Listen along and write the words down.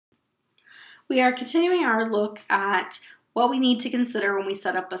We are continuing our look at what we need to consider when we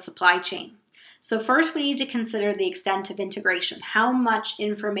set up a supply chain. So first we need to consider the extent of integration. How much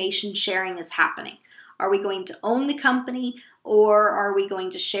information sharing is happening? Are we going to own the company, or are we going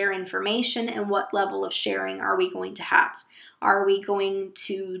to share information, and what level of sharing are we going to have? Are we going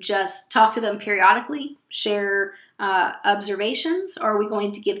to just talk to them periodically, share observations, or are we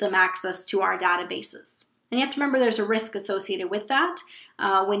going to give them access to our databases? And you have to remember there's a risk associated with that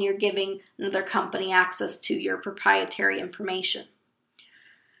when you're giving another company access to your proprietary information.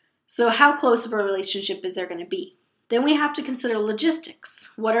 So how close of a relationship is there going to be? Then we have to consider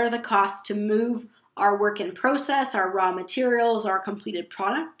logistics. What are the costs to move our work in process, our raw materials, our completed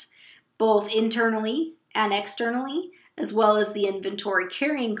product, both internally and externally, as well as the inventory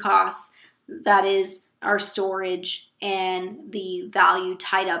carrying costs, that is our storage and the value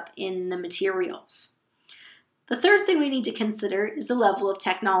tied up in the materials. The third thing we need to consider is the level of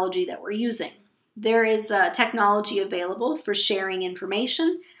technology that we're using. There is technology available for sharing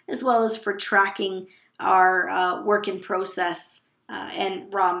information as well as for tracking our work in process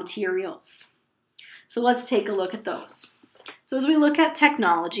and raw materials. So let's take a look at those. So as we look at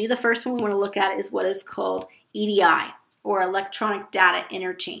technology, the first one we want to look at is what is called EDI, or Electronic Data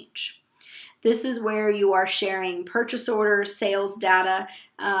Interchange. This is where you are sharing purchase orders, sales data,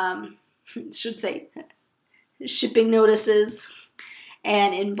 shipping notices,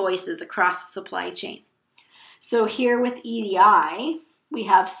 and invoices across the supply chain. So here with EDI, we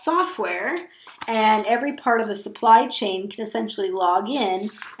have software, and every part of the supply chain can essentially log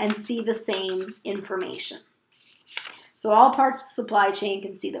in and see the same information. So all parts of the supply chain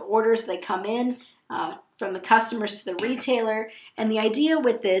can see the orders that come in from the customers to the retailer, and the idea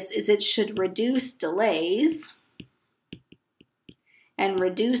with this is it should reduce delays and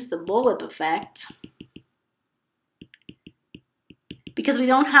reduce the bullwhip effect, because we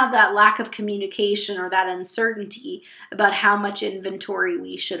don't have that lack of communication or that uncertainty about how much inventory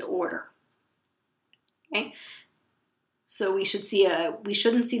we should order. Okay? So we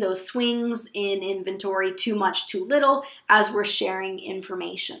shouldn't see those swings in inventory, too much, too little, as we're sharing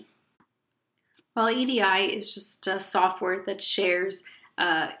information. While EDI is just a software that shares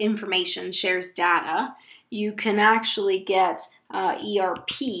information, shares data, you can actually get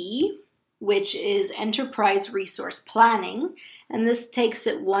ERP, which is Enterprise Resource Planning, and this takes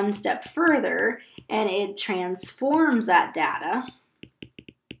it one step further, and it transforms that data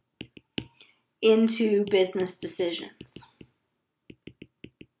into business decisions.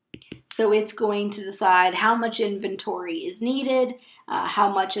 So it's going to decide how much inventory is needed,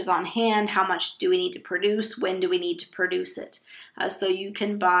 how much is on hand, how much do we need to produce, when do we need to produce it. So you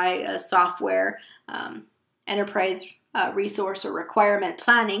can buy a software, Enterprise Resource or Requirement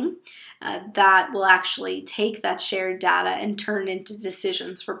Planning, that will actually take that shared data and turn it into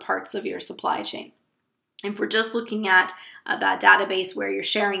decisions for parts of your supply chain. If we're just looking at that database where you're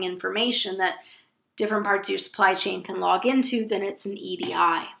sharing information that different parts of your supply chain can log into, then it's an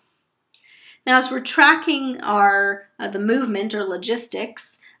EDI. Now, as we're tracking the movement or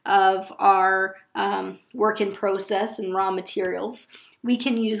logistics of our work in process and raw materials, we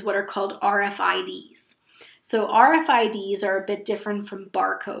can use what are called RFIDs. So RFIDs are a bit different from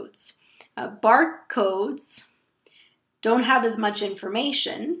barcodes. Barcodes don't have as much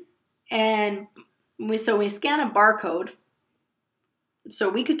information, and so we scan a barcode, so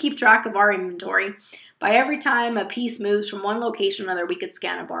we could keep track of our inventory. By every time a piece moves from one location to another, we could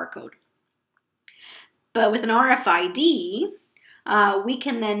scan a barcode. But with an RFID, we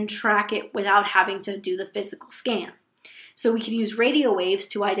can then track it without having to do the physical scan. So we can use radio waves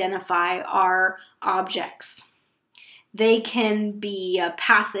to identify our objects. They can be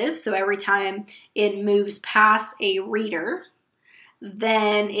passive, so every time it moves past a reader,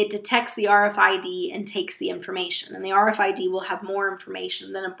 then it detects the RFID and takes the information. And the RFID will have more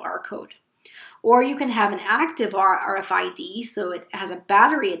information than a barcode. Or you can have an active RFID, so it has a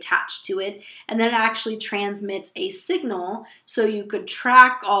battery attached to it, and then it actually transmits a signal so you could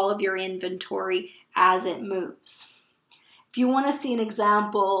track all of your inventory as it moves. If you want to see an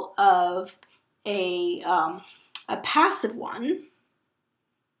example of a passive one,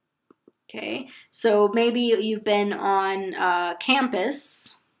 okay, so maybe you've been on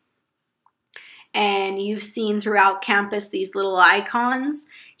campus and you've seen throughout campus these little icons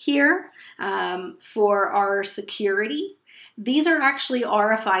here for our security. These are actually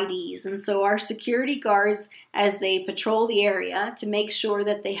RFIDs, and so our security guards, as they patrol the area to make sure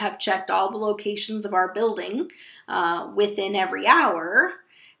that they have checked all the locations of our building within every hour,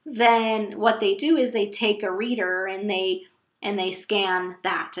 then what they do is they take a reader and they scan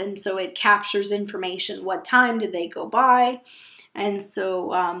that, and so it captures information. What time did they go by? and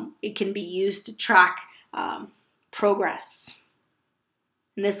so it can be used to track progress.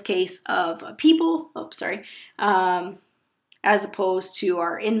 In this case of people, as opposed to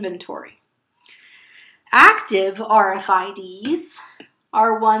our inventory. Active RFIDs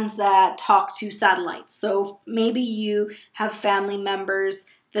are ones that talk to satellites. So maybe you have family members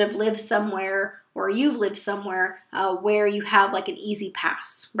that have lived somewhere, or you've lived somewhere where you have like an Easy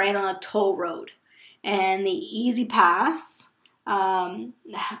Pass right on a toll road. And the Easy Pass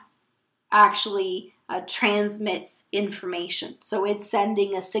actually transmits information. So it's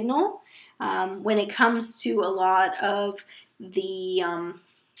sending a signal. When it comes to a lot of the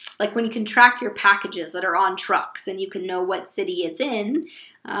like when you can track your packages that are on trucks and you can know what city it's in,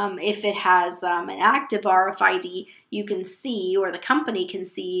 if it has an active RFID, you can see, or the company can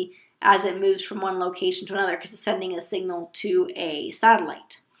see, as it moves from one location to another because it's sending a signal to a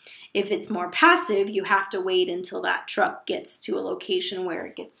satellite. If it's more passive, you have to wait until that truck gets to a location where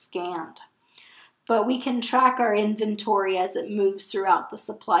it gets scanned. But we can track our inventory as it moves throughout the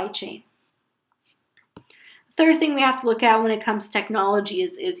supply chain. Third thing we have to look at when it comes to technology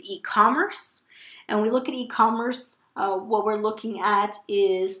is e-commerce. And when we look at e-commerce, what we're looking at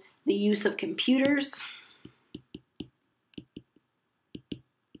is the use of computers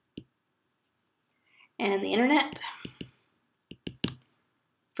and the internet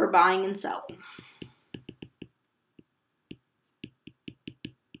for buying and selling.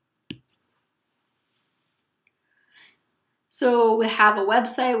 So we have a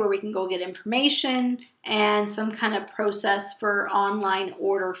website where we can go get information and some kind of process for online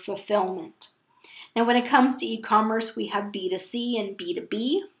order fulfillment. Now when it comes to e-commerce, we have B2C and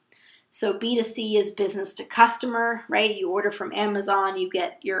B2B. So B2C is business to customer, right? You order from Amazon, you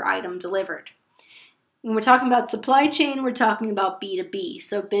get your item delivered. When we're talking about supply chain, we're talking about B2B,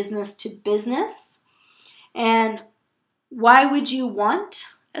 so business to business. And why would you want,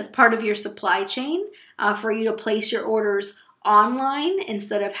 as part of your supply chain, for you to place your orders online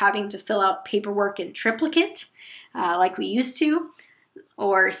instead of having to fill out paperwork in triplicate like we used to,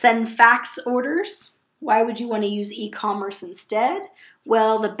 or send fax orders? Why would you want to use e-commerce instead?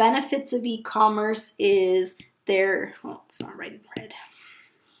 Well, the benefits of e-commerce is it's not right in red,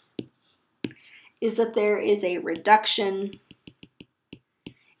 is that there is a reduction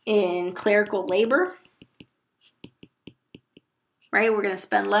in clerical labor. Right? We're going to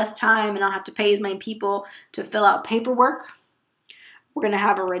spend less time and not have to pay as many people to fill out paperwork. We're going to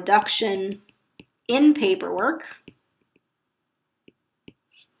have a reduction in paperwork.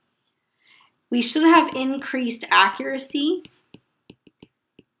 We should have increased accuracy.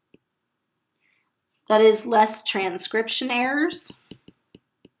 That is less transcription errors,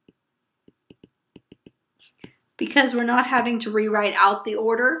 because we're not having to rewrite out the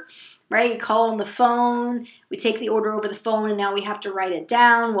order, right? You call on the phone, we take the order over the phone, and now we have to write it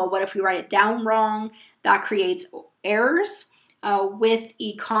down. Well, what if we write it down wrong? That creates errors. With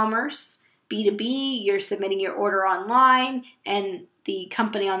e-commerce, B2B, you're submitting your order online, and the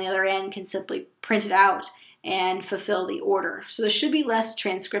company on the other end can simply print it out and fulfill the order. So there should be less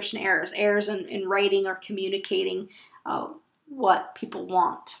transcription errors in writing or communicating what people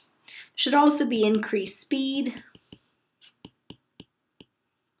want. There should also be increased speed.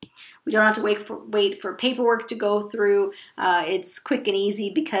 We don't have to wait for paperwork to go through. It's quick and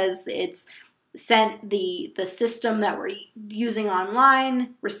easy because it's sent, the system that we're using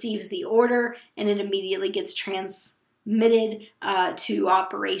online receives the order and it immediately gets transmitted to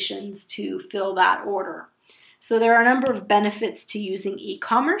operations to fill that order. So there are a number of benefits to using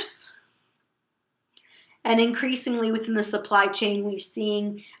e-commerce. And increasingly within the supply chain, we're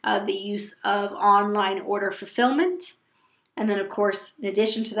seeing the use of online order fulfillment. And then, of course, in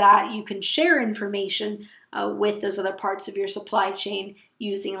addition to that, you can share information with those other parts of your supply chain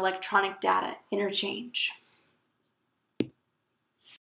using electronic data interchange.